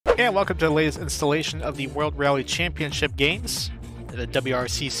Okay, welcome to the latest installation of the World Rally Championship games, the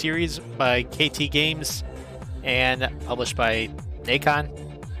WRC series by KT Games and published by Nacon.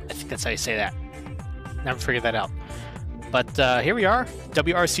 I think that's how you say that. Never figured that out. But here we are,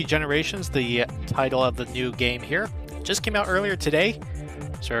 WRC Generations, the title of the new game here. Just came out earlier today,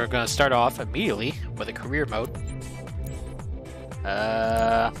 so we're going to start off immediately with a career mode.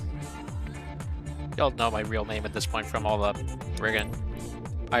 Y'all know my real name at this point from all the friggin'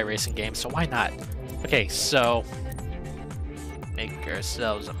 iRacing games, so why not? Okay, so make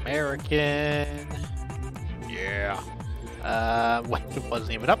ourselves American. Yeah. What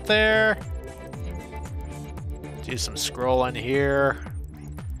wasn't even up there? Do some scrolling here.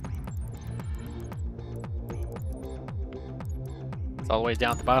 It's all the way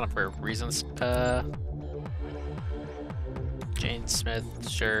down at the bottom for reasons. Jane Smith,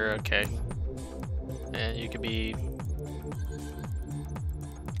 sure, okay. And you could be...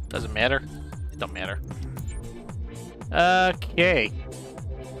 Doesn't matter. It don't matter. Okay.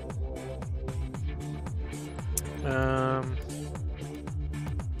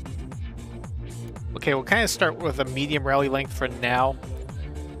 Okay, we'll kind of start with a medium rally length for now.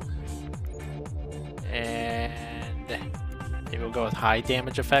 And maybe we'll go with high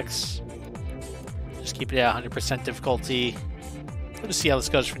damage effects. Just keep it at 100% difficulty. We'll just see how this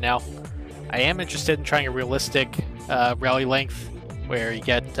goes for now. I am interested in trying a realistic rally length where you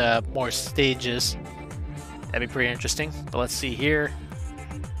get more stages. That'd be pretty interesting. But let's see here.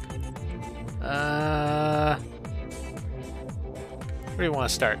 Where do you want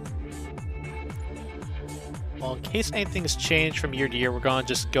to start? Well, in case anything's changed from year to year, we're going to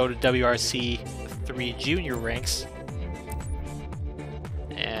just go to WRC-3 junior ranks.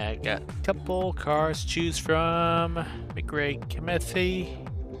 And I got a couple cars to choose from. McRae Kimethy,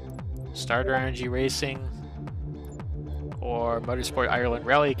 Starter Energy Racing, or Motorsport Ireland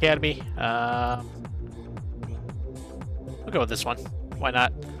Rally Academy. We'll go with this one. Why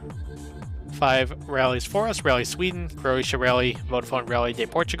not? 5 rallies for us: Rally Sweden, Croatia Rally, Vodafone Rally de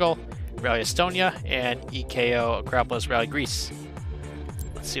Portugal, Rally Estonia, and EKO Acropolis Rally Greece.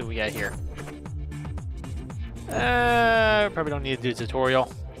 Let's see what we got here. Probably don't need to do a tutorial,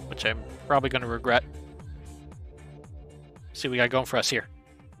 which I'm probably going to regret. See what we got going for us here.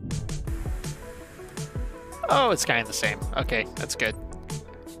 Oh, it's kind of the same. Okay, that's good.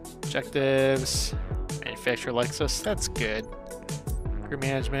 Objectives. Manufacturer Lexus. That's good. Crew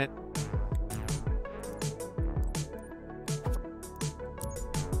management.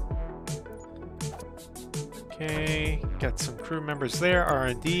 Okay, got some crew members there.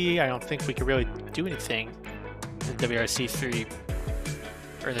 R&D. I don't think we can really do anything in WRC-3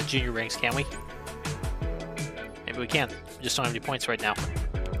 or in the junior ranks, can we? Maybe we can. We just don't have any points right now.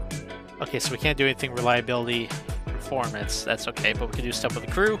 Okay, so we can't do anything reliability, performance. That's okay, but we can do stuff with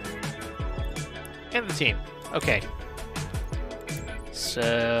the crew and the team. Okay.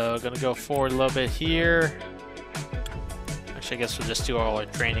 So, gonna go forward a little bit here. Actually, I guess we'll just do all our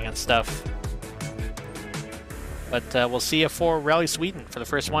training and stuff. But we'll see you for Rally Sweden for the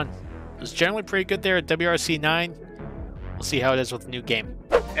first one. It was generally pretty good there at WRC-9. We'll see how it is with the new game.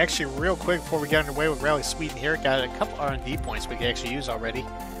 Actually, real quick before we get underway with Rally Sweden here, got a couple R&D points we can actually use already.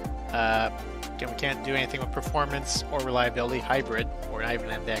 Again, we can't do anything with performance or reliability. Hybrid, we're not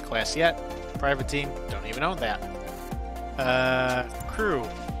even in that class yet. Private team, don't even own that. Crew.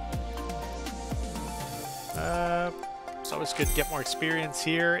 It's always good to get more experience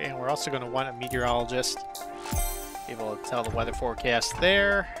here, and we're also going to want a meteorologist. Be able to tell the weather forecast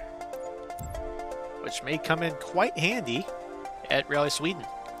there, which may come in quite handy at Rally Sweden.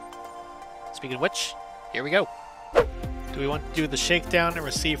 Speaking of which, here we go. Do we want to do the shakedown and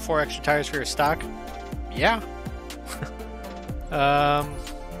receive 4 extra tires for your stock? Yeah.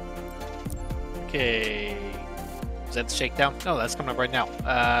 Okay. Is that the shakedown? No, that's coming up right now.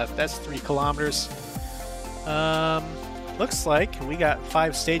 That's 3 kilometers. Looks like we got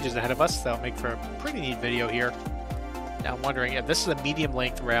 5 stages ahead of us. That'll make for a pretty neat video here. Now I'm wondering if this is a medium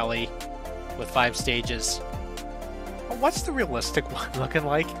length rally with 5 stages. What's the realistic one looking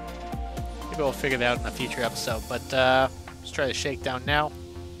like? Maybe we'll figure that out in a future episode, but let's try the shakedown now.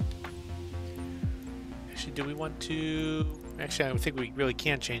 Actually, do we want to... Actually, I don't think we really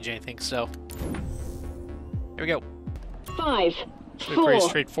can change anything, so... Here we go. 5, 4, pretty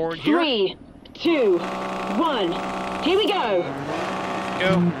straightforward 3, 2, 1. Here we go.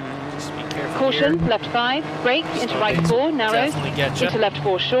 Go. Just be careful. Caution, here. Left 5, brake, so into right 4, narrows. Into left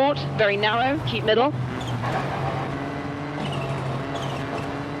 4, short, very narrow, keep middle.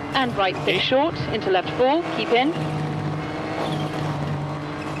 And right 6 short, into left 4, keep in.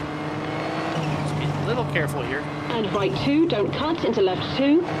 Just be a little careful here. And right 2, don't cut, into left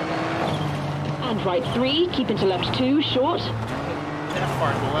 2. And right 3, keep into left 2, short. That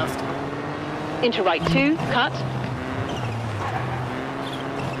far to the left. Into right 2, cut.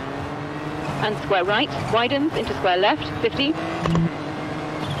 And square right, widens, into square left, 50.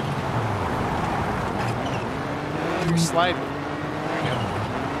 You're sliding. There you go.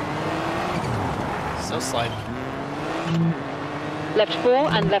 So sliding. Left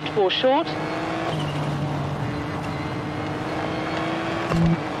 4 and left 4 short.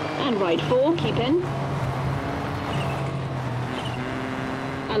 And right 4, keep in.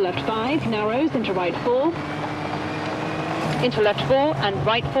 And left 5, narrows into right 4. Into left 4 and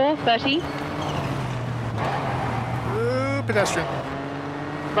right 4, 30. Ooh, pedestrian.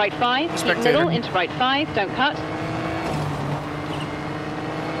 Right 5, keep middle, into right 5, don't cut.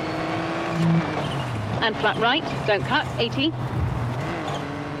 And flat right, don't cut, 80.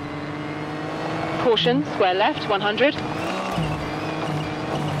 Caution, square left, 100.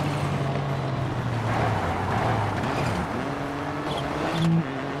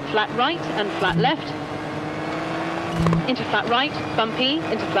 Flat right and flat left. Into flat right, bumpy,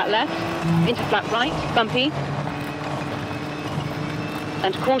 into flat left. Into flat right, bumpy.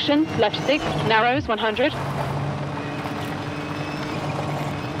 And caution, left 6, narrows, 100.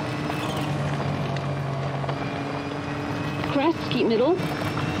 Crest, keep middle.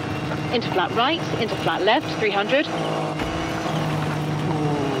 Into flat right, into flat left, 300. Oh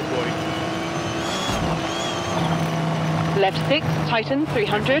boy. Left 6, tighten,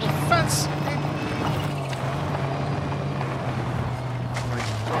 300. Fence!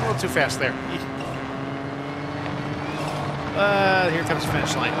 A little too fast there. Here comes the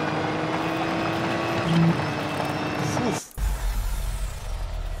finish line. Oof.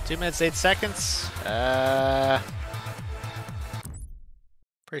 2 minutes, 8 seconds.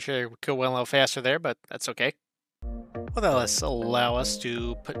 Pretty sure we could went a little faster there, but that's okay. Well, that'll allow us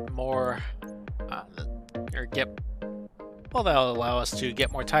to put more, that'll allow us to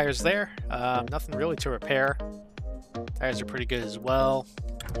get more tires there. Nothing really to repair. Tires are pretty good as well.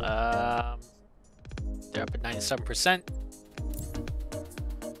 They're up at 97%.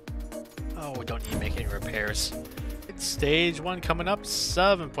 Oh, we don't need to make any repairs. It's stage 1 coming up,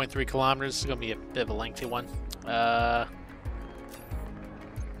 7.3 kilometers. It's going to be a bit of a lengthy one.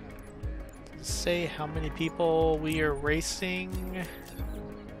 Say how many people we are racing?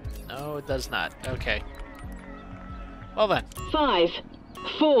 No, it does not. Okay. Well then. 5,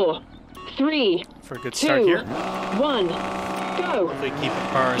 4, 3, for a good 2, start here. 1, go. Hopefully keep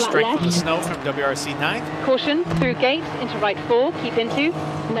our strength from the snow from WRC-9. Caution, through gate, into right 4, keep into.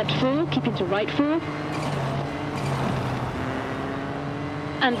 Left 4, keep into right 4.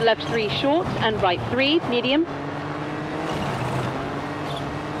 And left 3 short, and right 3, medium.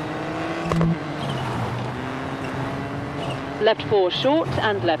 Left 4 short,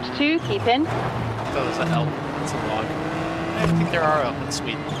 and left 2, keep in. I thought it was a L. It's a log. I think there are up in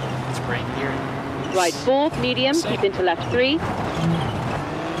Sweden. It's rain here. Right 4, medium, keep into left 3.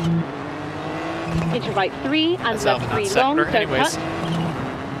 Into right 3, and That's left 3 long, don't anyways. cut.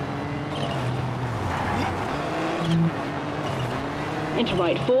 Into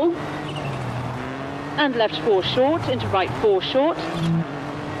right 4. And left 4 short, into right 4 short.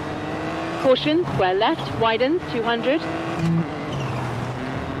 Caution, square left, widens, 200.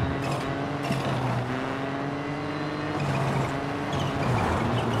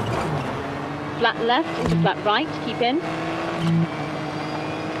 Flat left into flat right, keep in.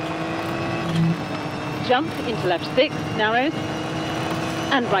 Jump into left 6, narrows.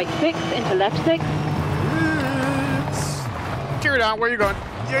 And right 6 into left 6. Tear it out, where are you going?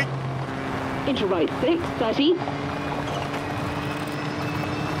 Yay. Into right 6, 30.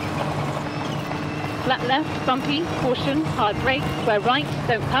 Flat left, bumpy, caution, hard brake, square right,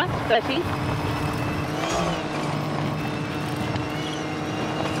 don't cut, 30.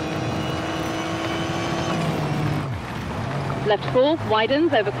 Left 4,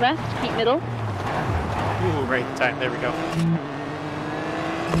 widens, over crest, keep middle. Ooh, right in time, there we go.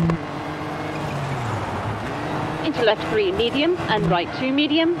 Into left 3, medium, and right 2,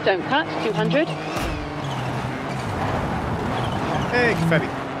 medium, don't cut, 200. Hey, confetti.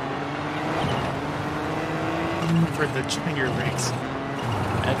 For the junior rigs.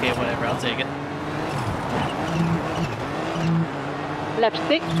 Okay, whatever, I'll take it. Left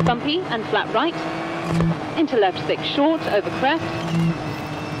 6, bumpy, and flat right. Into left 6 short, over crest.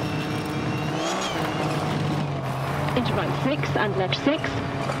 Into right 6 and left 6.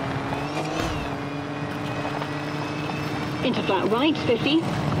 Into flat right, 50.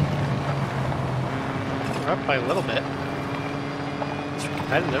 We're up by a little bit. It's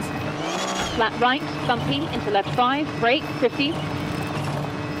competitive. Flat right, bumpy, into left 5, brake, 50.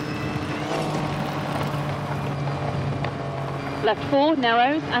 Left 4,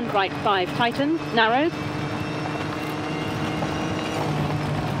 narrows, and right 5, tightens, narrows.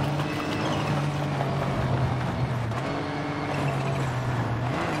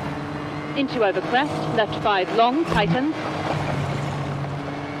 Into over crest, left 5, long, tightens.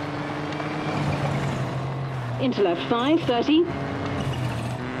 Into left 5, 30.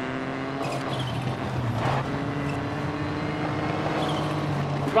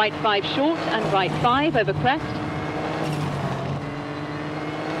 Right 5 short and right 5 over crest.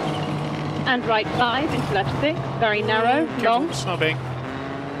 And right 5 into left 6, very narrow, long. Snubbing.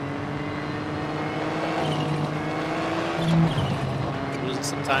 Losing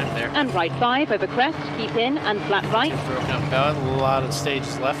some time there. And right 5 over crest, keep in and flat right. Broken up about a lot of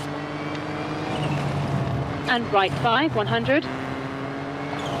stages left. And right 5, 100.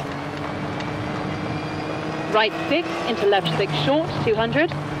 Right 6 into left 6 short, 200.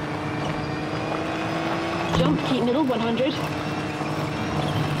 Jump, keep middle, 100.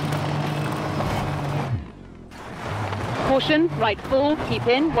 Caution, right 4, keep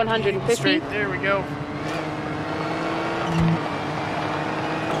in, 150. Straight, there we go.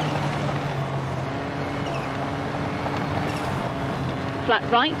 Flat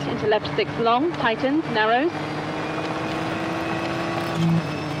right into left 6 long, tightens, narrows.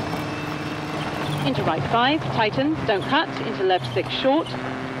 Into right 5, tightens, don't cut, into left 6 short.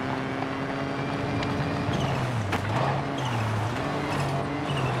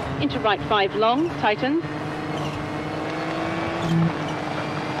 Into right 5 long, tightens.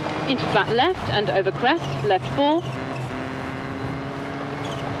 Into flat left and over crest, left 4.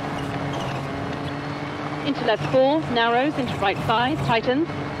 Into left 4, narrows, into right 5, tightens.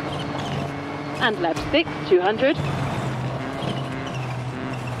 And left 6, 200.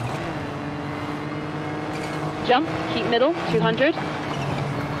 Jump, keep middle, 200.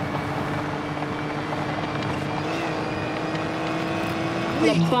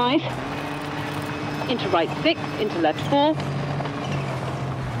 Left 5. Into right 6, into left 4.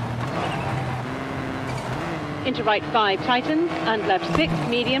 Into right 5, tightens, and left 6,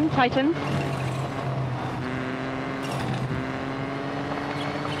 medium, tightens.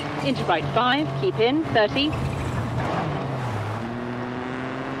 Into right 5, keep in, 30.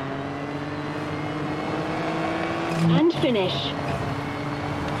 And finish.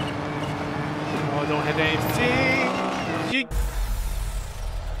 Oh, don't hit anything.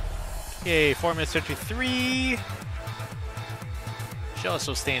 Okay, 4 minutes 53. Show us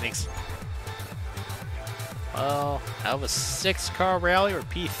those standings. Well, that was 6-car rally, or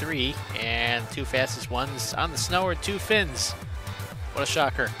P3, and 2 fastest ones on the snow are 2 Finns. What a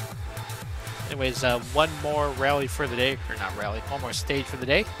shocker. Anyways, one more rally for the day, or not rally, one more stage for the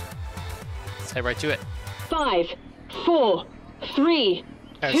day. Let's head right to it. 5, 4, 3,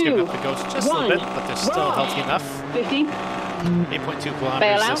 Guys, 2, giving up the ghost just a little bit, but they're still healthy enough. 50. 8.2 kilometers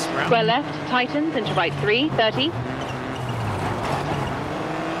Bail out, this round. square left, tightens, into right 3, 30.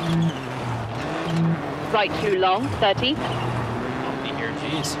 Right 2 long, 30. Oh, here,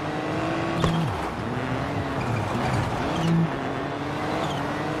 geez.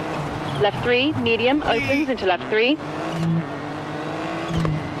 Left 3, medium, opens into left 3.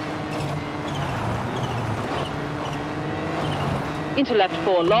 Into left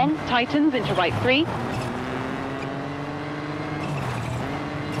 4 long, tightens, into right 3.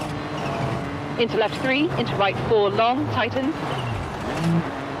 Into left 3, into right 4 long, tightens.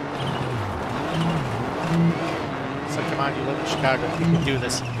 So come on, you live in Chicago, you can do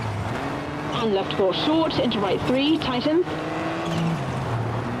this. And left 4 short, into right 3, tightens.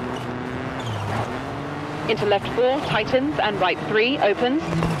 Into left 4, tightens, and right 3, opens.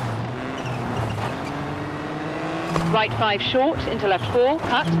 Right 5 short, into left 4,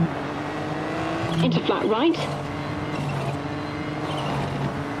 cut. Into flat right.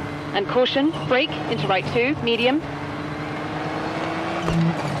 And caution, brake, into right 2, medium.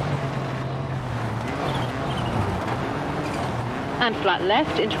 And flat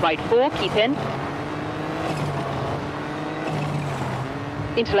left, into right 4, keep in.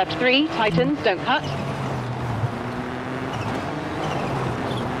 Into left 3, tightens, don't cut.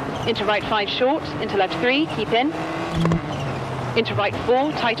 Into right 5 short, into left 3, keep in. Into right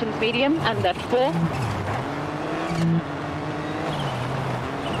 4, tightens medium, and left 4.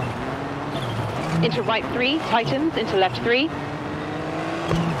 Into right 3, tightens, into left 3.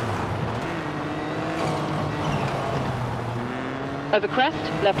 Over crest,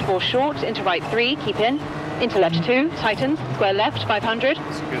 left 4 short, into right 3, keep in. Into left 2, tightens, square left, 500.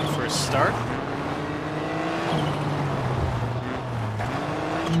 It's a good first start.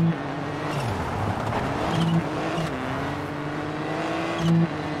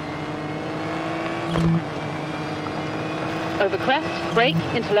 Over crest, brake,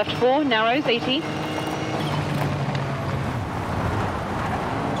 into left 4, narrows, 80.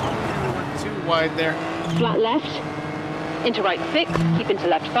 Too wide there. Flat left, into right 6, keep into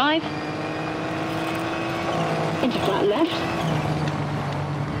left 5. Into flat left.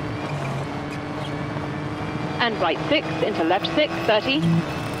 And right 6, into left 6, 30.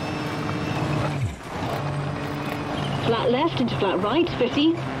 Flat left, into flat right,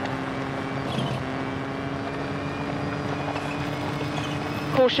 50.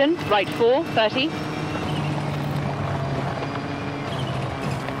 Caution, right 4, 30.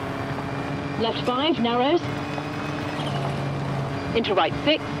 Left 5, narrows. Into right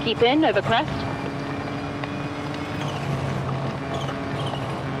 6, keep in, over crest.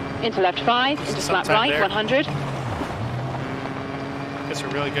 Into left 5, into flat right, there. 100. Guess we're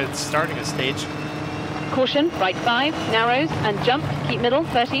really good at starting a stage. Caution, right 5, narrows, and jump, keep middle,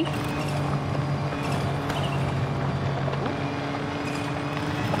 30.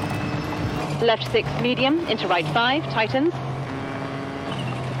 Left 6, medium, into right 5, tightens.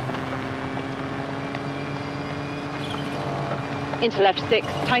 Into left 6,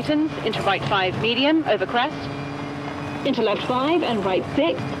 tightens, into right 5, medium, over crest. Into left 5 and right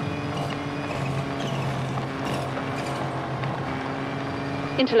 6.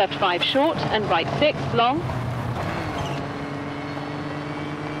 Into left 5 short and right 6 long.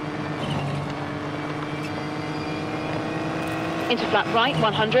 Into flat right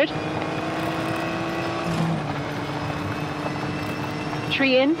 100.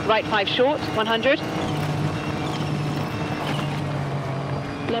 Tree in, right 5 short 100.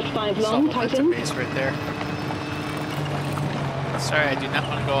 Left 5 long, tighten. Base right there. Sorry, I do not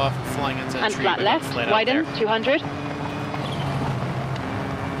want to go off flying into a and tree. Flat left, widen 200.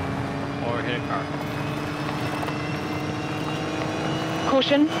 Or hit a car.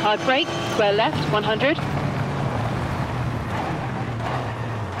 Caution, hard brake, square left, 100.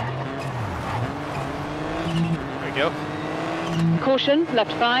 There we go. Caution,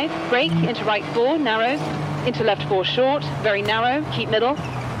 left 5, brake, into right 4, narrows. Into left 4 short, very narrow, keep middle.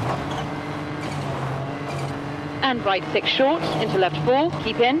 And right 6 short, into left 4,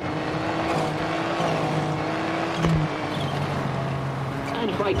 keep in.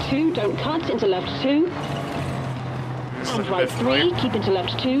 And right 2, don't cut, into left 2. And right 3, keep into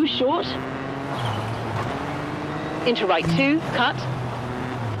left 2, short. Into right 2, cut.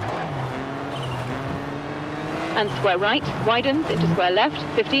 And square right, widens, into square left,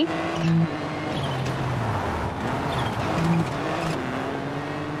 50.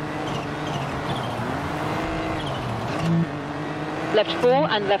 Left 4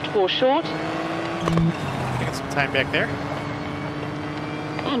 and left 4 short. Taking some time back there.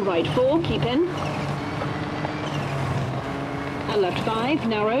 And right 4, keep in. And left 5,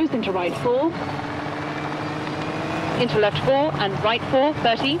 narrows into right 4. Into left 4 and right 4,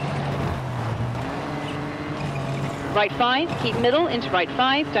 30. Right 5, keep middle, into right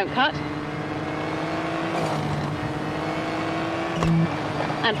 5, don't cut.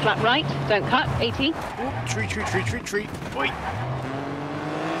 And flat right, don't cut, 80. Ooh, tree. Wait.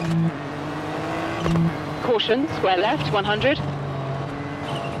 Caution, square left, 100.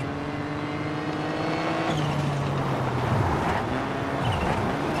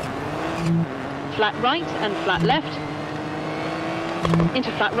 Flat right and flat left.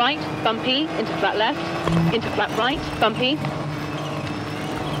 Into flat right, bumpy, into flat left. Into flat right, bumpy.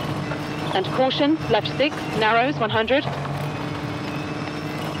 And caution, left 6, narrows, 100.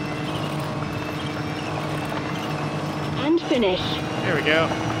 And finish. There we go.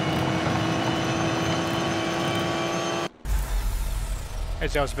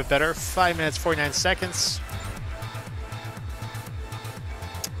 That was a bit better. 5 minutes, 49 seconds.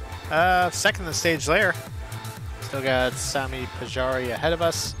 Second on the stage there. Still got Sami Pajari ahead of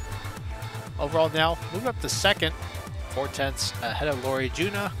us. Overall now, move up to second. 4/10 ahead of Lori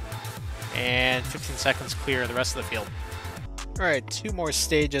Juna. And 15 seconds clear of the rest of the field. Alright, 2 more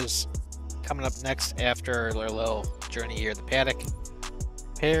stages coming up next after our little journey here. The paddock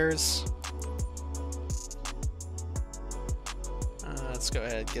pairs. Let's go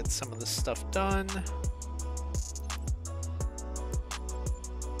ahead and get some of this stuff done.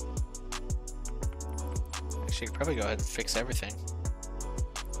 Actually, I could probably go ahead and fix everything.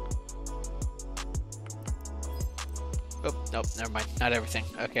 Oh, nope, never mind. Not everything.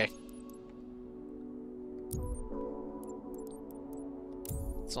 Okay.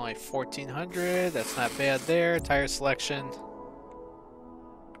 It's only 1400. That's not bad there. Tire selection.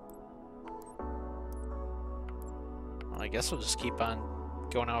 Well, I guess we'll just keep on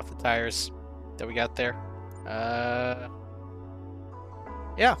going out with the tires that we got there.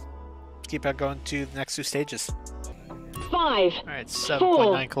 Yeah. keep on going to the next 2 stages. 5, All right,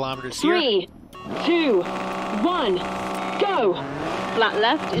 7.9 kilometers here. 3, 2, 1, go! Flat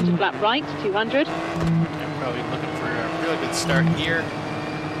left into flat right, 200. I'm probably looking for a really good start here.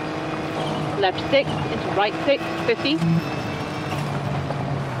 Left 6 into right 6, 50.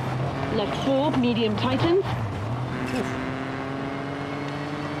 Left 4, medium tightens.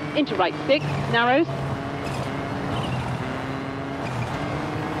 Into right 6, narrows.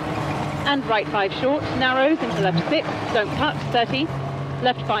 And right 5 short, narrows into left 6, don't cut, 30.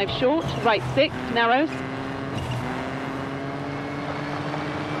 Left 5 short, right 6, narrows.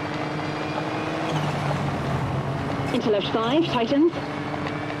 Into left 5, tightens.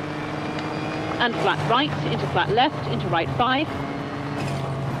 And flat right, into flat left, into right 5.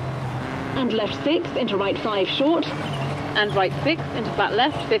 And left 6, into right 5 short. And right 6, into flat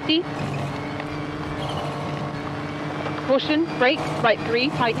left, 50. Caution, brake, right 3,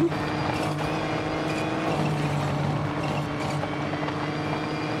 tighten.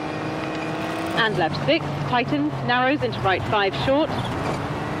 And left 6, tightens, narrows into right 5 short.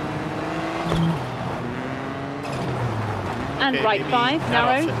 And Okay, right 5,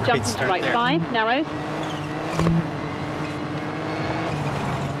 narrows, great jump into start right there. 5, narrows.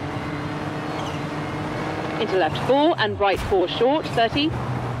 Into left 4 and right 4 short, 30.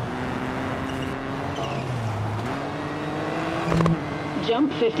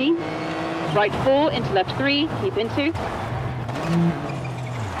 Jump, 50. Right 4 into left 3, keep into.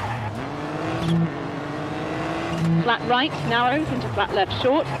 Flat right, narrows into flat left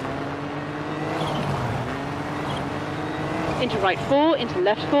short. Into right 4, into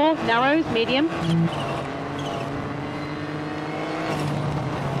left 4, narrows, medium.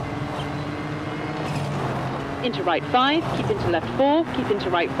 Into right 5, keep into left 4, keep into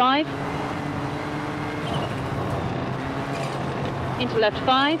right 5. Into left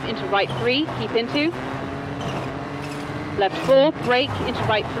 5, into right 3, keep into. Left 4, brake, into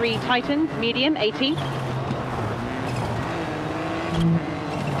right 3, tighten, medium, 80.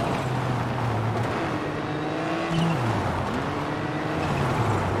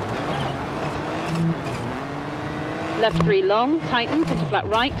 Left 3 long, tightens into flat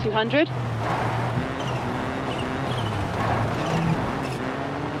right, 200.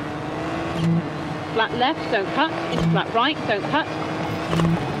 Flat left, don't cut, into flat right, don't cut.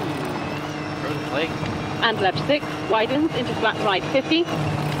 Broken leg. And left 6, widens into flat right, 50.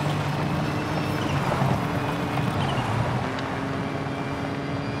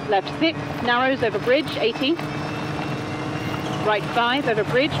 Left 6, narrows over bridge, 80. Right 5, over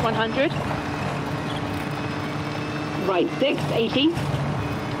bridge, 100. Right 6, 80.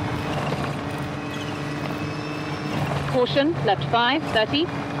 Caution, left 5, 30.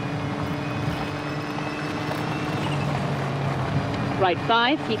 Right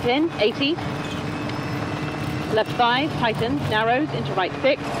 5, keep in, 80. Left 5, tightens, narrows into right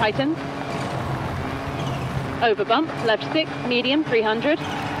 6, tightens. Over bump, left 6, medium, 300.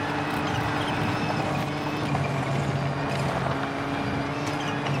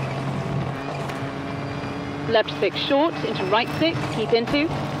 Left 6 short, into right 6, keep into.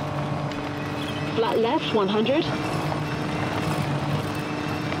 Flat left, 100.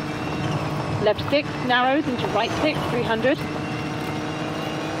 Left 6, narrows into right 6, 300.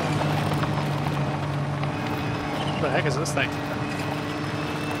 What the heck is this thing?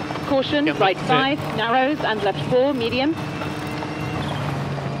 Caution, Can't right look 5, narrows, and left 4, medium.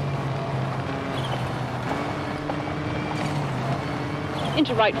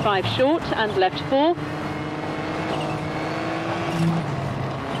 Into right 5 short, and left 4.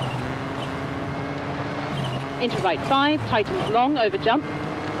 Into right 5, tightens long, over jump.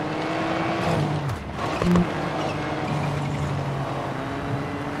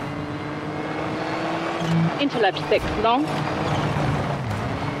 Into left 6, long.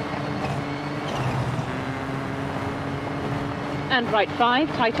 And right 5,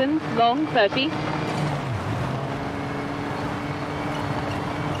 tightens, long, 30.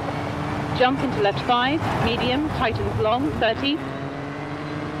 Jump into left 5, medium, tightens long, 30.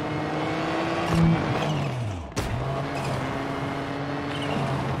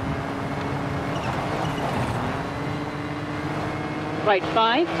 Right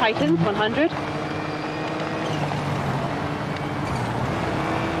 5, tightens, 100.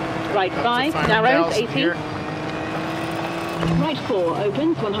 Right 5, narrows, 80. Here. Right 4,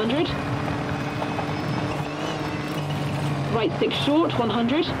 opens, 100. Right 6 short,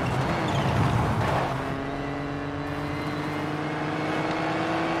 100.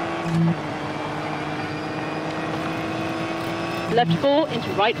 Left 4 into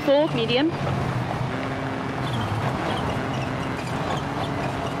right 4, medium.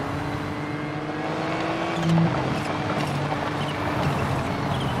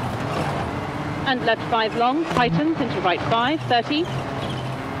 And left 5 long, tightens into right 5, 30.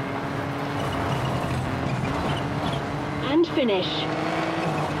 And finish.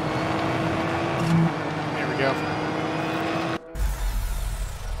 There we go.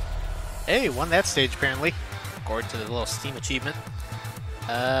 Hey, won that stage apparently, according to the little Steam achievement.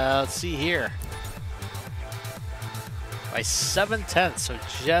 Let's see here. By 7/10, so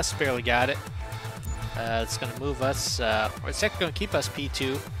just barely got it. It's going to move us, or it's actually going to keep us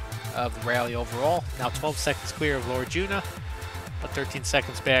P2 of the rally overall. Now 12 seconds clear of Laura Juna, but 13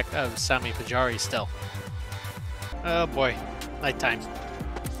 seconds back of Sami Pajari still. Oh boy, nighttime.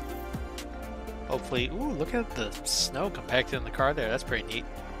 Hopefully, ooh, look at the snow compacted in the car there. That's pretty neat.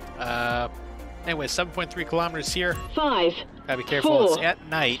 Anyway, 7.3 kilometers here. 5. Gotta be careful. 4, it's at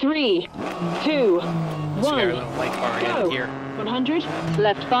night. 3, 2, 1. So we got a little light bar ahead here. 100.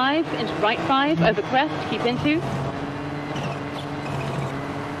 Left 5 into right 5 over crest. Keep into.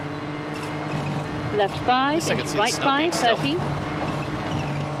 Left 5 into right 5. 30.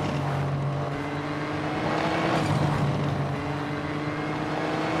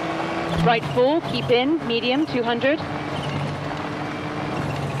 Right 4, keep in, medium, 200.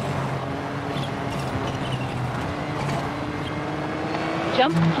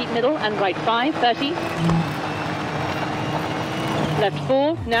 Jump, keep middle and right 5, 30. Left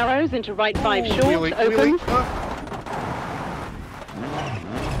 4, narrows into right 5 short, wheelie, opens. wheelie.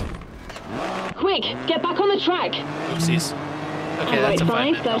 Quick, get back on the track. Oopsies. Okay, And that's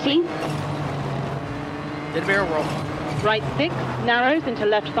right a 5, 5-minute 30. Did a barrel roll. Right 6, narrows into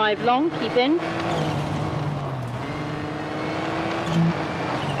left 5 long, keep in.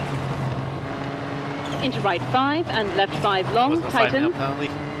 Into right 5 and left 5 long, Wasn't a tighten. 5-minute penalty.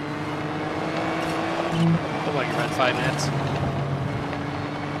 Looked like you ran 5 minutes.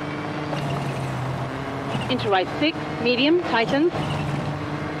 Into right 6, medium, tightens.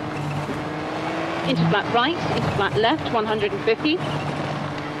 Into flat right, into flat left, 150.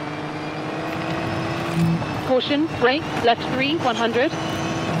 Caution, brake, left 3, 100.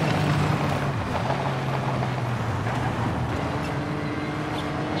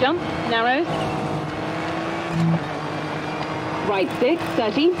 Jump, narrows. Right 6,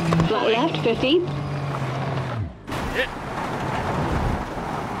 30. Flat left, 50.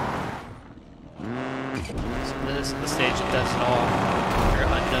 So this is the stage that does it all, or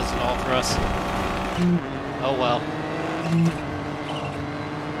undoes it all for us. Oh well.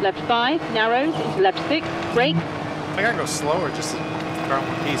 Left 5, narrows, into left 6, brake. If I gotta go slower, just to car in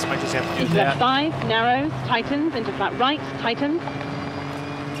one piece, might just have to do Into that. left 5, narrows, tightens, into flat right, tightens.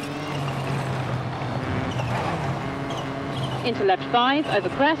 Into left 5, over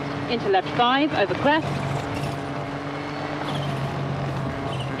crest, into left 5, over crest.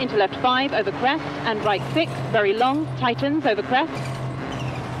 Into left 5, over crest, and right 6, very long, tightens, over crest.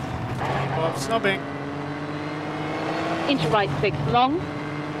 Oh, snubbing. Into right 6, long.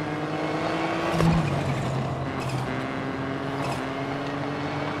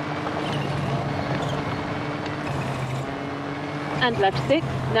 And left 6,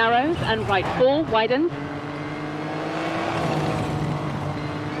 narrows, and right 4, widens.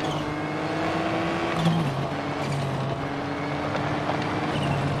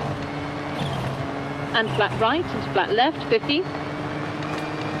 And flat right into flat left, 50.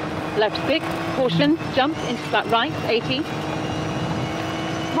 Left 6, caution, jump into flat right, 80.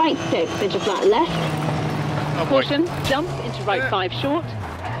 Right 6 into flat left. Oh boy. Caution, jump into right 5 short.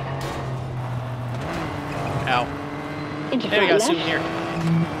 Ow. Into There we flat go, soon left. here.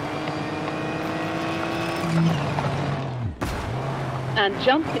 And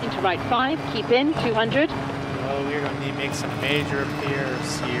jump into right 5, keep in, 200. Oh, we're going to need to make some major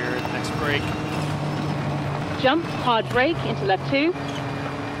repairs here in the next break. Jump, hard brake into left 2.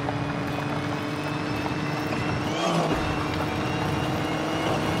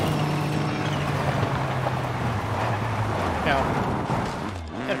 Ow.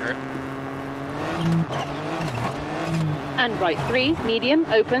 That hurt. And right 3, medium,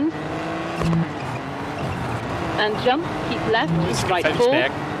 opens. And jump, keep left, This into right fence 4.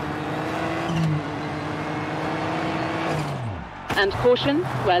 back. And caution,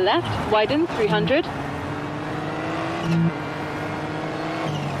 square left, widen, 300.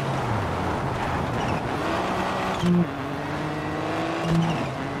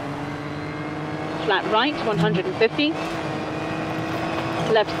 Flat right, 150.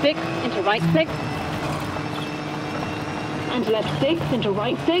 Left 6 into right 6. And left 6 into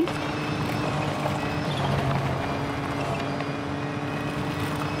right 6.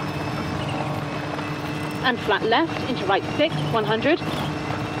 And flat left into right 6, 100.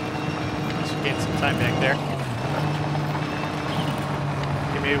 gain some time back there.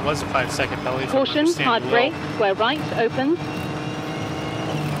 Okay, maybe it was a 5-second penalty. Caution, hard brake, square right, opens.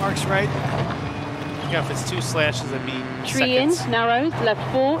 Mark's right. Yeah, if it's 2 slashes, that'd be Tree seconds. in, narrows, left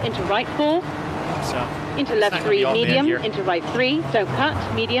 4, into right 4. So, into left 3, medium, into right 3, don't cut,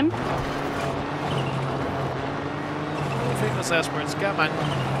 medium. Famous last words, come on.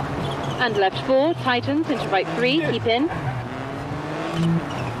 And left 4, tightens, into right 3, keep in.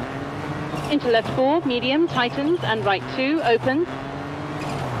 Into left 4, medium, tightens, and right 2, opens.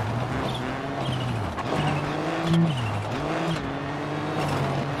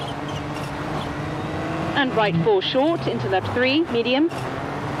 And right 4 short, into left 3, medium.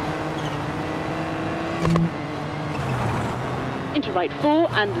 Into right 4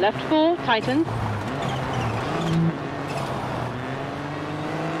 and left 4, tightens.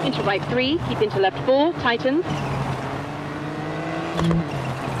 Into right 3, keep into left 4, tightens.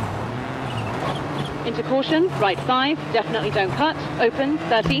 Into caution, right 5, definitely don't cut, open,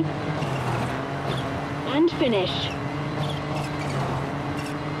 30. And finish.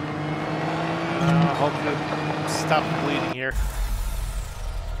 Hope to stop bleeding here.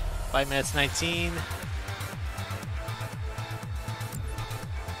 5 minutes 19.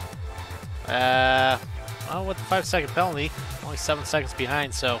 Well, with the 5-second penalty, only 7 seconds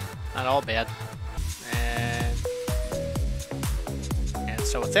behind, so not all bad. And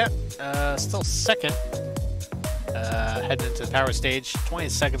so with that, still second. Heading into the power stage, 20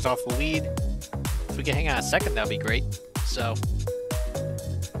 seconds off the lead. If we can hang on a second, that'd be great. So.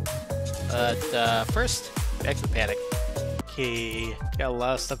 But first, back to the paddock. Okay, got a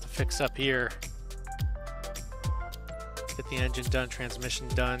lot of stuff to fix up here. Get the engine done, transmission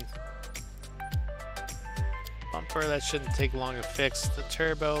done. Bumper, that shouldn't take long to fix. The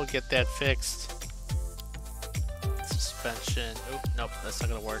turbo, get that fixed. Suspension, oh, nope, that's not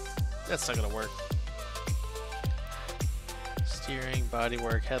gonna work. That's not gonna work. Steering,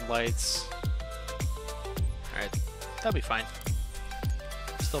 bodywork, headlights. Alright, that'll be fine.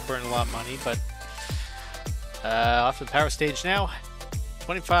 Still burning a lot of money, but off to the power stage now.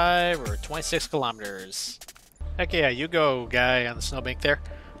 25 or 26 kilometers. Heck yeah, you go, guy on the snowbank there.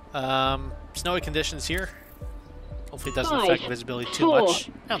 Snowy conditions here. Hopefully it doesn't affect visibility too much.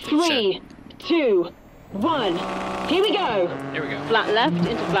 I don't think 3, 2, 1. Here we go. There we go. Flat left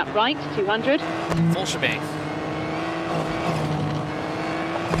into flat right, 200. Full shebang.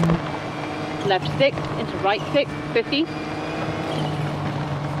 Left 6 into right 6, 50.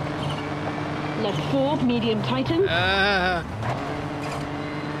 Left 4, medium tighten.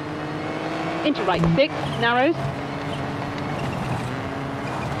 Into right 6, narrows.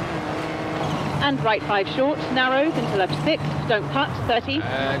 And right 5 short, narrows into left 6, don't cut, 30.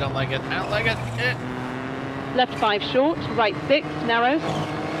 I don't like it, I don't like it. Left 5 short, right 6, narrows.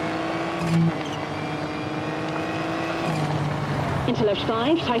 Into left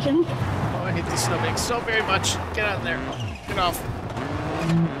 5, tightens. Oh, I hate these snowbanks so very much. Get out of there. Get off.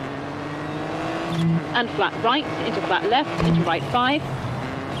 And flat right into flat left into right 5.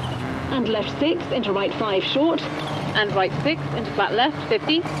 And left 6 into right 5 short. And right 6 into flat left,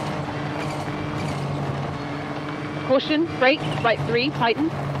 50. Caution, brake, right 3, tighten.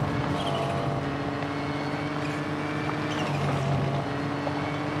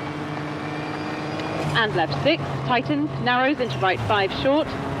 And left 6, tightens, narrows into right 5 short.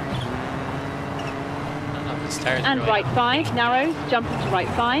 And really right 5, narrows, jump into right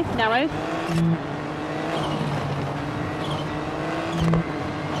 5, narrows.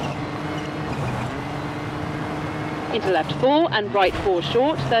 Into left 4 and right 4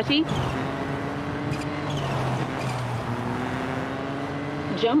 short, 30.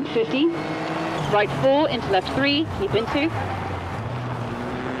 Jump, 50. Right 4 into left 3, keep into.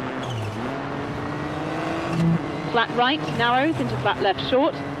 Flat right, narrows into flat left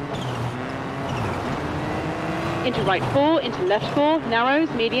short. Into right 4, into left 4, narrows,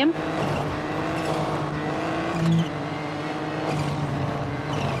 medium.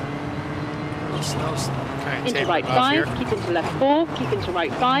 Into right 5, keep into left 4, keep into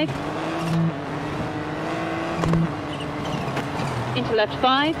right 5. Into left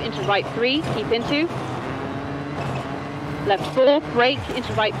 5, into right 3, keep into. Left 4, brake,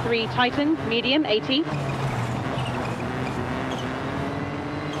 into right 3, tighten, medium, 80.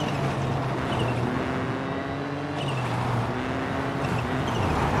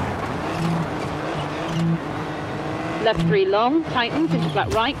 Left 3 long, tightens into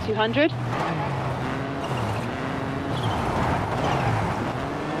flat right, 200.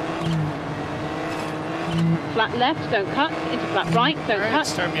 Flat left, don't cut, into flat right, don't cut.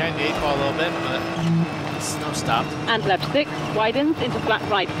 Start behind the 8 ball a little bit, but snow stopped. And left 6, widens into flat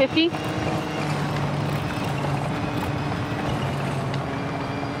right, 50.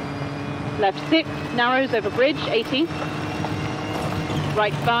 left 6, narrows over bridge, 80.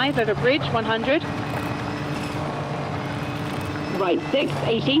 Right 5 over bridge, 100. Right 6,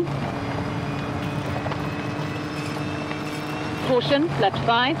 80. Caution, left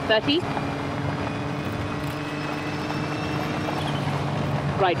 5, 30.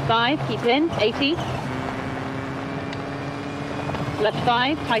 Right 5, keep in, 80. Left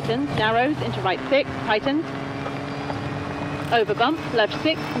 5, tightens, narrows into right 6, tightens. Over bump, left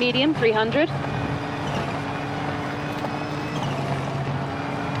 6, medium, 300.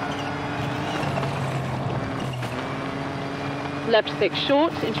 Left 6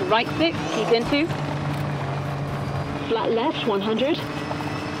 short, into right 6, keep into. Flat left, 100.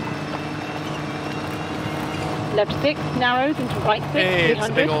 Left 6, narrows into right 6, Hey, 300. it's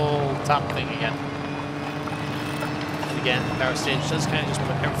a big old top thing again. And again, the power stage does kind of just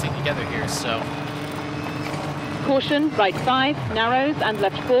put everything together here, so. Caution, right 5, narrows, and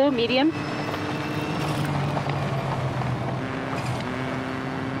left 4, medium.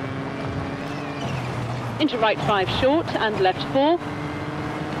 Into right 5 short, and left 4.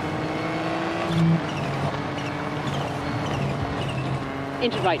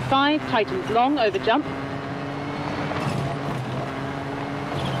 Into right 5, tightens long, over jump.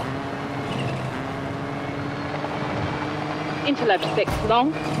 Into left 6,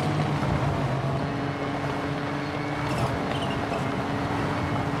 long.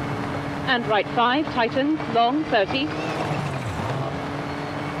 And right 5, tightens, long, 30.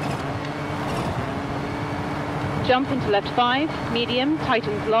 Jump into left 5, medium,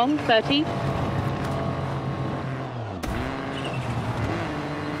 tightens long, 30.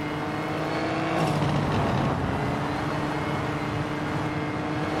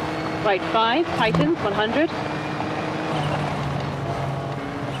 Right 5, tightens, 100.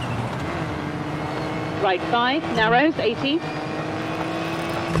 Right 5, narrows, 80.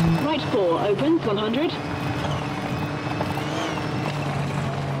 Right 4, opens, 100.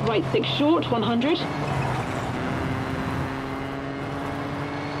 Right 6 short, 100.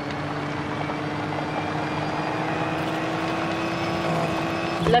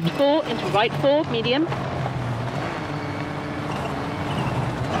 Left 4 into right 4, medium.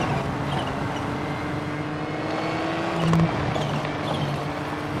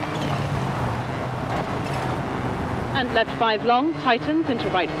 And left 5 long, tightens into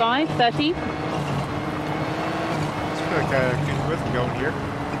right 5, 30. It's got a good rhythm going here.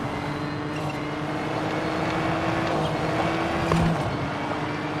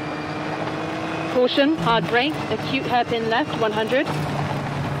 Caution, hard brake, acute hairpin left, 100.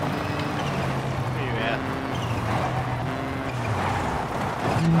 Where you at?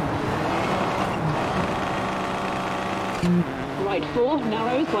 Right 4,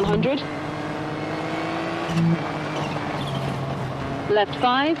 narrows, 100. Left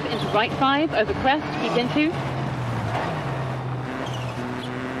 5, into right 5, over crest, keep into.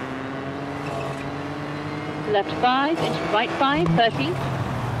 Left 5, into right 5, 30.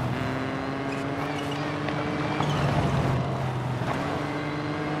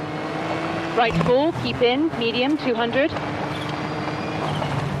 Right 4, keep in, medium, 200.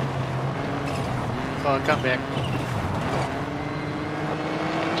 Oh, come back.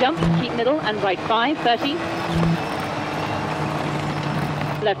 Jump, keep middle, and right 5, 30.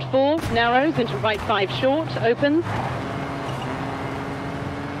 Left 4, narrows into right 5 short, opens.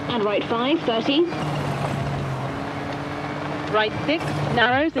 And right 5, 30. Right 6,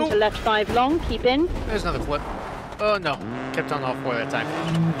 narrows into left 5 long, keep in. There's another flip. Oh no, kept on all 4 that time.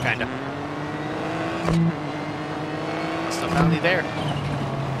 Kinda. Still finally there.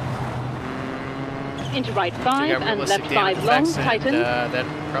 Into right 5 and realistic left damage 5 long, effects, and, tighten. that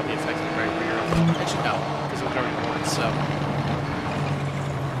probably affected the right rear. Actually, no, because it was already worn, so.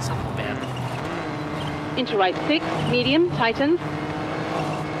 Something bad. Into right 6, medium, tighten.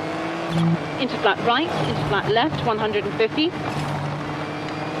 Into flat right, into flat left, 150.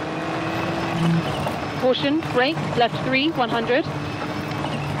 Caution, brake, left 3, 100.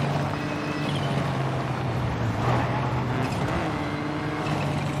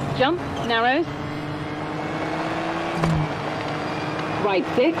 Jump, narrows. Right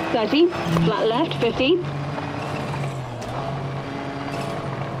 6, 30. Flat left, 50.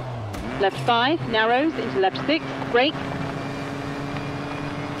 Left 5, narrows into left 6, brake.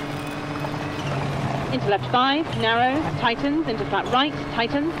 Into left 5, narrows, tightens, into flat right,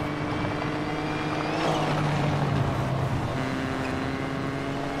 tightens.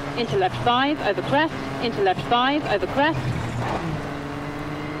 Into left 5, over crest, into left 5, over crest.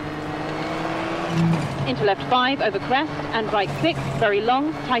 Into left 5, over crest, and right 6, very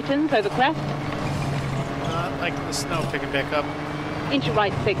long, tightens, over crest. Not like the snow picking back up. Into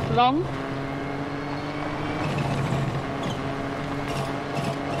right 6, long.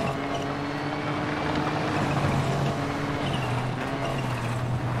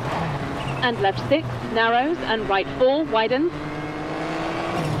 And left 6, narrows, and right 4, widens.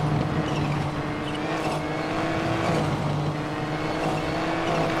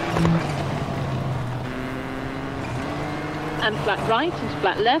 And flat right into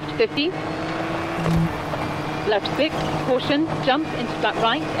flat left, 50. Left 6, caution, jump into flat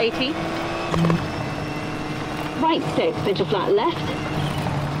right, 80. Right 6 into flat left.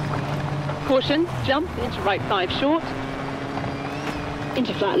 Caution, jump into right 5 short.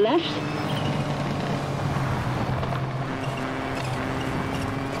 Into flat left.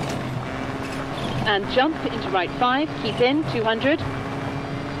 And jump into right 5, keep in, 200.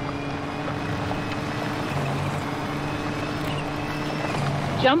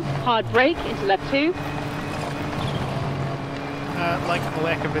 Jump, hard brake into left 2. Like the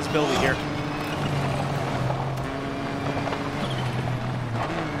lack of visibility here.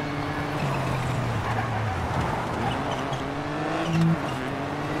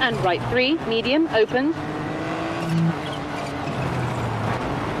 And right 3, medium, opens.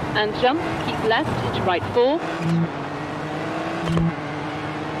 And jump, keep left into right 4.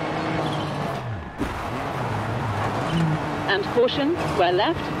 And caution, square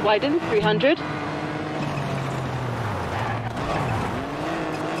left, widen, 300.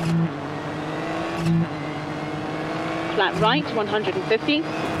 Flat right, 150.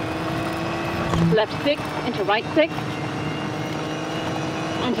 Left 6 into right 6.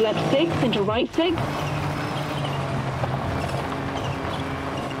 And left 6 into right 6.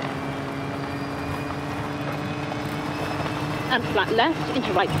 And flat left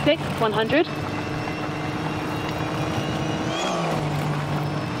into right 6, 100.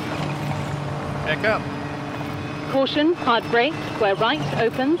 Back up. Caution, hard brake, square right,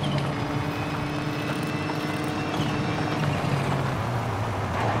 opens.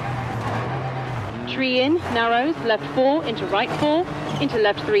 Tree in, narrows, left 4 into right 4, into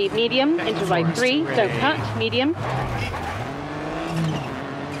left 3, medium, into right 3, don't cut, medium.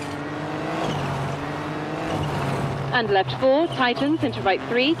 And left 4, tightens, into right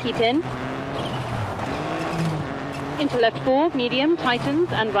 3, keep in. Into left 4, medium, tightens,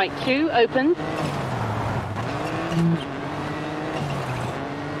 and right 2, opens.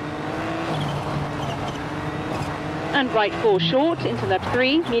 And right 4 short, into left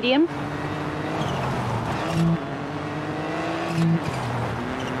 3, medium.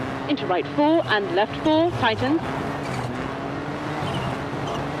 Into right 4 and left 4, tightens.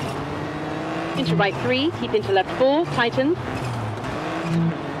 Into right 3, keep into left 4, tightens.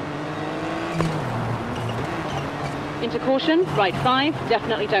 Into caution, right 5,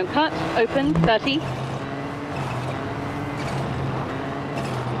 definitely don't cut, open, 30.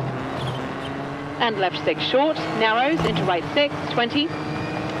 And left 6 short, narrows, into right 6, 20.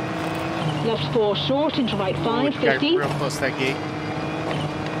 Left 4 short, into right 5, 50. Real close to that gate.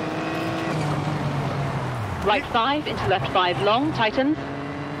 Right 5 into left 5 long, tightens.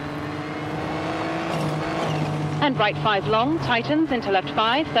 And right 5 long, tightens into left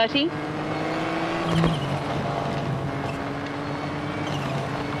 5, 30.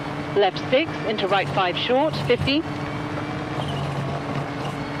 Left 6 into right 5 short, 50.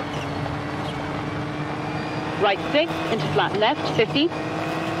 Right 6 into flat left, 50.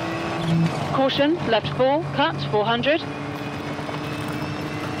 Caution, left 4, cut, 400.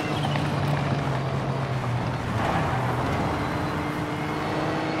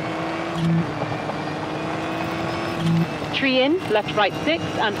 Tree in, left right 6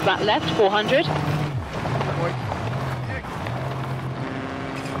 and flat left 400.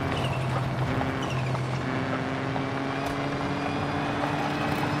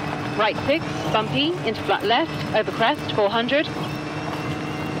 Right 6, bumpy, into flat left, over crest 400.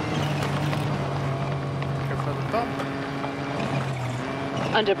 Careful of the bump.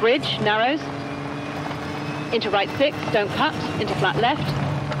 Under bridge, narrows. Into right 6, don't cut, into flat left.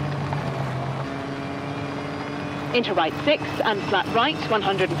 Into right 6 and flat right,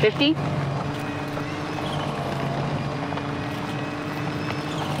 150.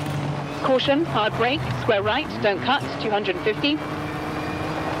 Caution, hard brake, square right, don't cut, 250.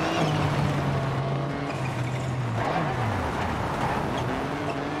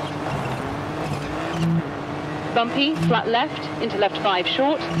 Bumpy, flat left, into left 5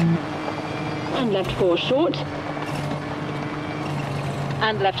 short. And left 4 short.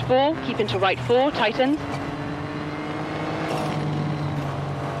 And left 4, keep into right 4, tighten.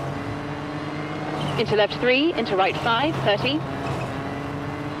 Into left 3, into right 5, 30.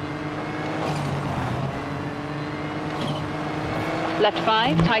 Left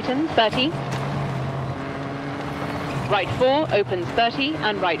 5, tightens, 30. Right 4, opens 30,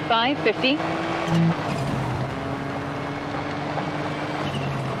 and right 5, 50.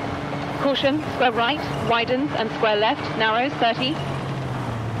 Caution, square right, widens and square left, narrows 30.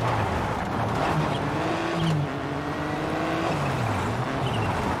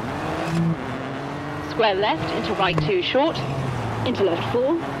 Square left into right 2 short, into left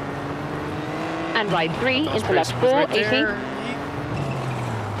 4. And right 3 into left 4, Right 80. there.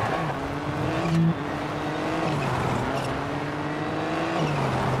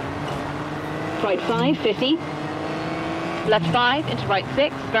 Right 5, 50. Left 5 into right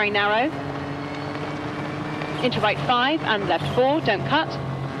 6, very narrow. Into right 5 and left 4, don't cut.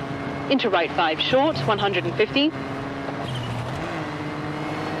 Into right 5 short, 150.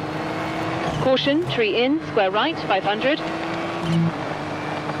 Caution, tree in, square right, 500.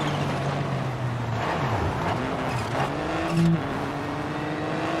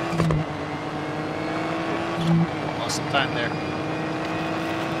 Lost some time there.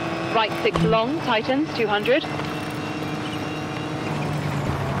 Right 6 long, tightens, 200.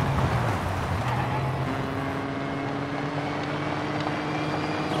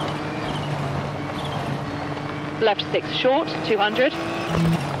 Left 6 short, 200.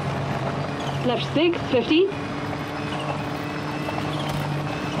 Left 6, 50.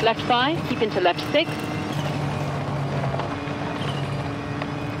 Left 5, keep into left 6.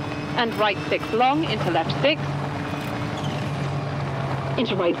 And right 6 long into left 6.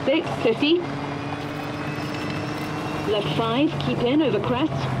 Into right 6, 50. Left 5, keep in over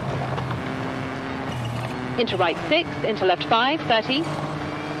crest. Into right 6, into left 5, 30.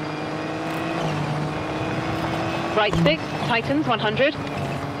 Right 6, tightens, 100.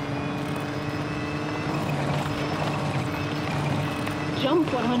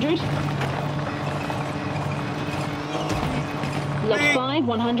 Jump, 100. Left 5,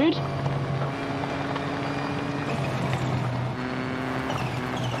 100.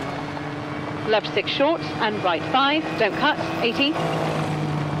 Left 6 short and right 5, don't cut, 80.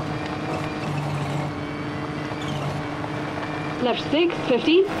 Left 6,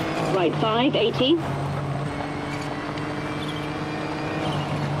 50. Right 5, 80.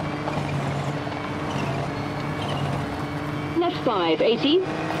 Left 5, 80.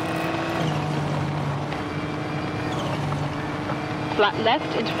 Flat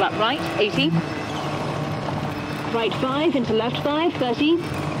left into flat right, 80. Right 5 into left 5, 30.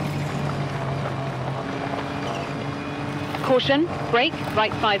 Caution, brake,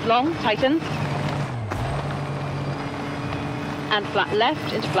 right 5 long, tightens. And flat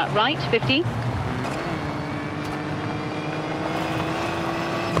left into flat right, 50.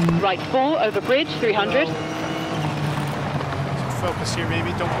 Right 4 over bridge, 300. Focus here,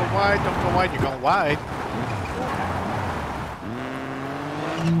 baby. Don't go wide. Don't go wide. You're going wide.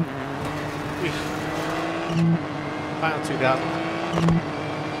 Final 2000.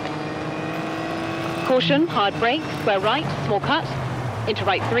 Caution, hard brake, square right, small cut. Into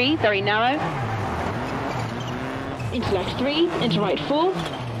right 3, very narrow. Into left 3, into right 4.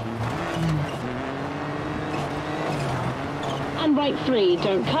 And right 3,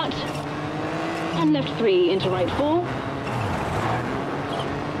 don't cut. And left 3, into right 4.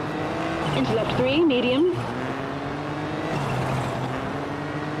 Into left 3, medium.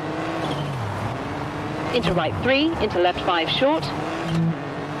 Into right 3, into left 5 short.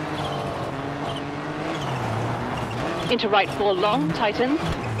 Into right 4 long, tightens.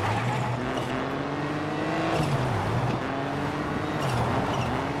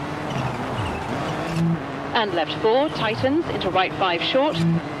 And left 4, tightens, into right 5 short.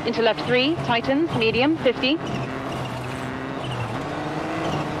 Into left 3, tightens, medium, 50.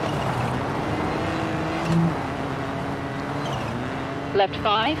 Left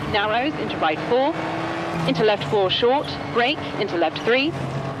 5, narrows, into right 4. Into left 4 short, brake, into left 3.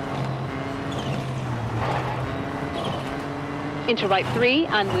 Into right 3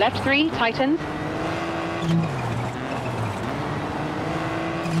 and left 3, tightens.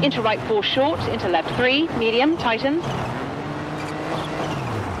 Into right 4 short, into left 3, medium, tightens.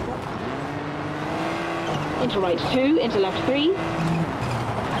 Into right 2, into left 3.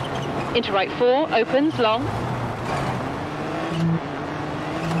 Into right 4, opens, long.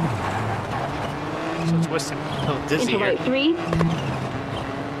 So twisting, a little dizzy Into here. right 3.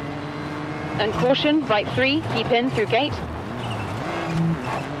 And caution, right 3, keep in through gate.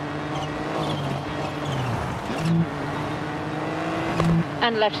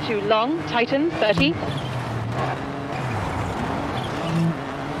 And left 2 long, tightens, 30.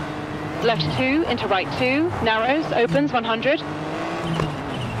 Left 2 into right 2, narrows, opens, 100.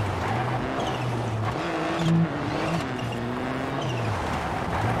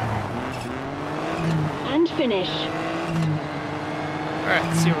 And finish. Alright,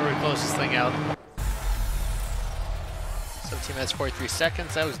 let's see where we close this thing out. So 2 minutes 43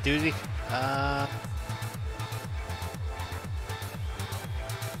 seconds. That was duty.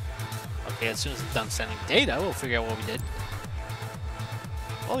 Okay, as soon as it's done sending data, we'll figure out what we did.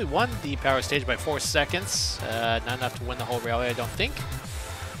 Only won the power stage by 4 seconds. Not enough to win the whole rally, I don't think.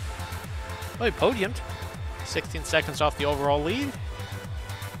 Well, we podiumed. 16 seconds off the overall lead.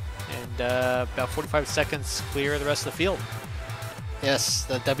 And about 45 seconds clear of the rest of the field. Yes,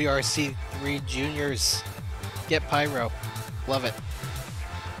 the WRC-3 Juniors get pyro. Love it.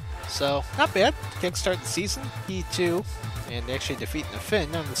 So, not bad. Kickstart the season. P2. And actually defeating the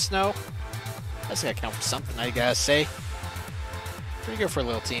Finn on the snow. That's gotta count for something, I gotta say. Pretty good for a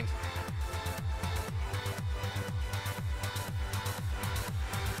little team.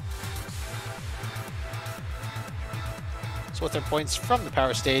 So with our points from the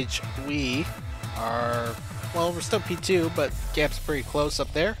power stage, we are, well, we're still P2, but gap's pretty close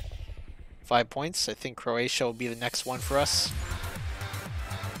up there. 5 points. I think Croatia will be the next one for us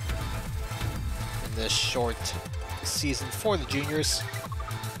in this short season for the juniors.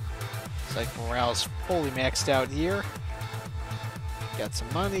 It's like morale's fully maxed out here. Got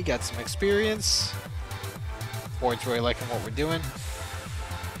some money, got some experience. Board's really liking what we're doing.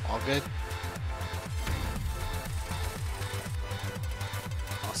 All good.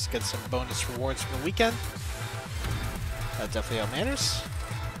 Also get some bonus rewards from the weekend. That definitely all matters.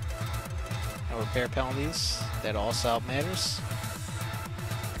 No repair penalties. That also all matters.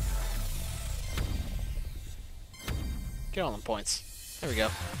 Get all them points. There we go.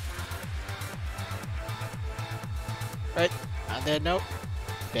 Right. On that note,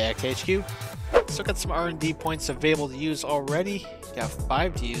 back to HQ. Still got some R&D points available to use already. Got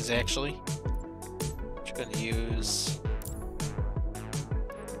 5 to use actually. Which we're going to use.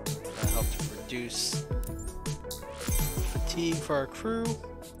 That'll help to reduce fatigue for our crew.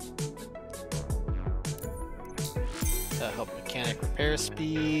 That'll help mechanic repair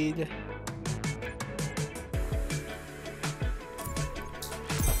speed.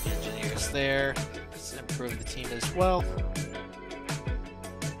 Help the engineers there. Let's improve the team as well.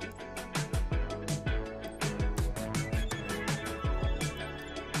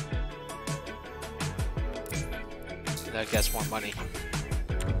 That gets more money.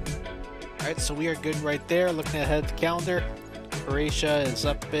 Alright, so we are good right there. Looking ahead at the calendar, Croatia is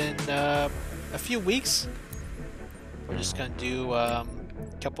up in a few weeks. We're just going to do a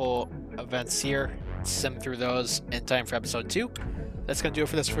couple events here, sim through those in time for episode 2. That's going to do it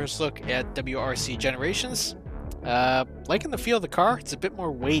for this first look at WRC Generations. Liking the feel of the car. It's a bit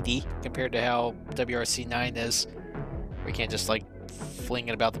more weighty compared to how WRC-9 is. We can't just like fling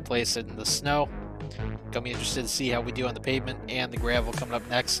it about the place in the snow. Gonna be interested to see how we do on the pavement and the gravel coming up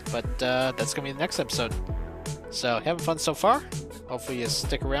next, but that's gonna be the next episode. So having fun so far. Hopefully you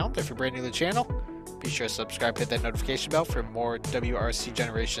stick around. If you're brand new to the channel, be sure to subscribe, hit that notification bell for more WRC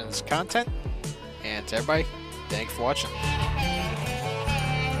Generations content. And to everybody, thanks for watching.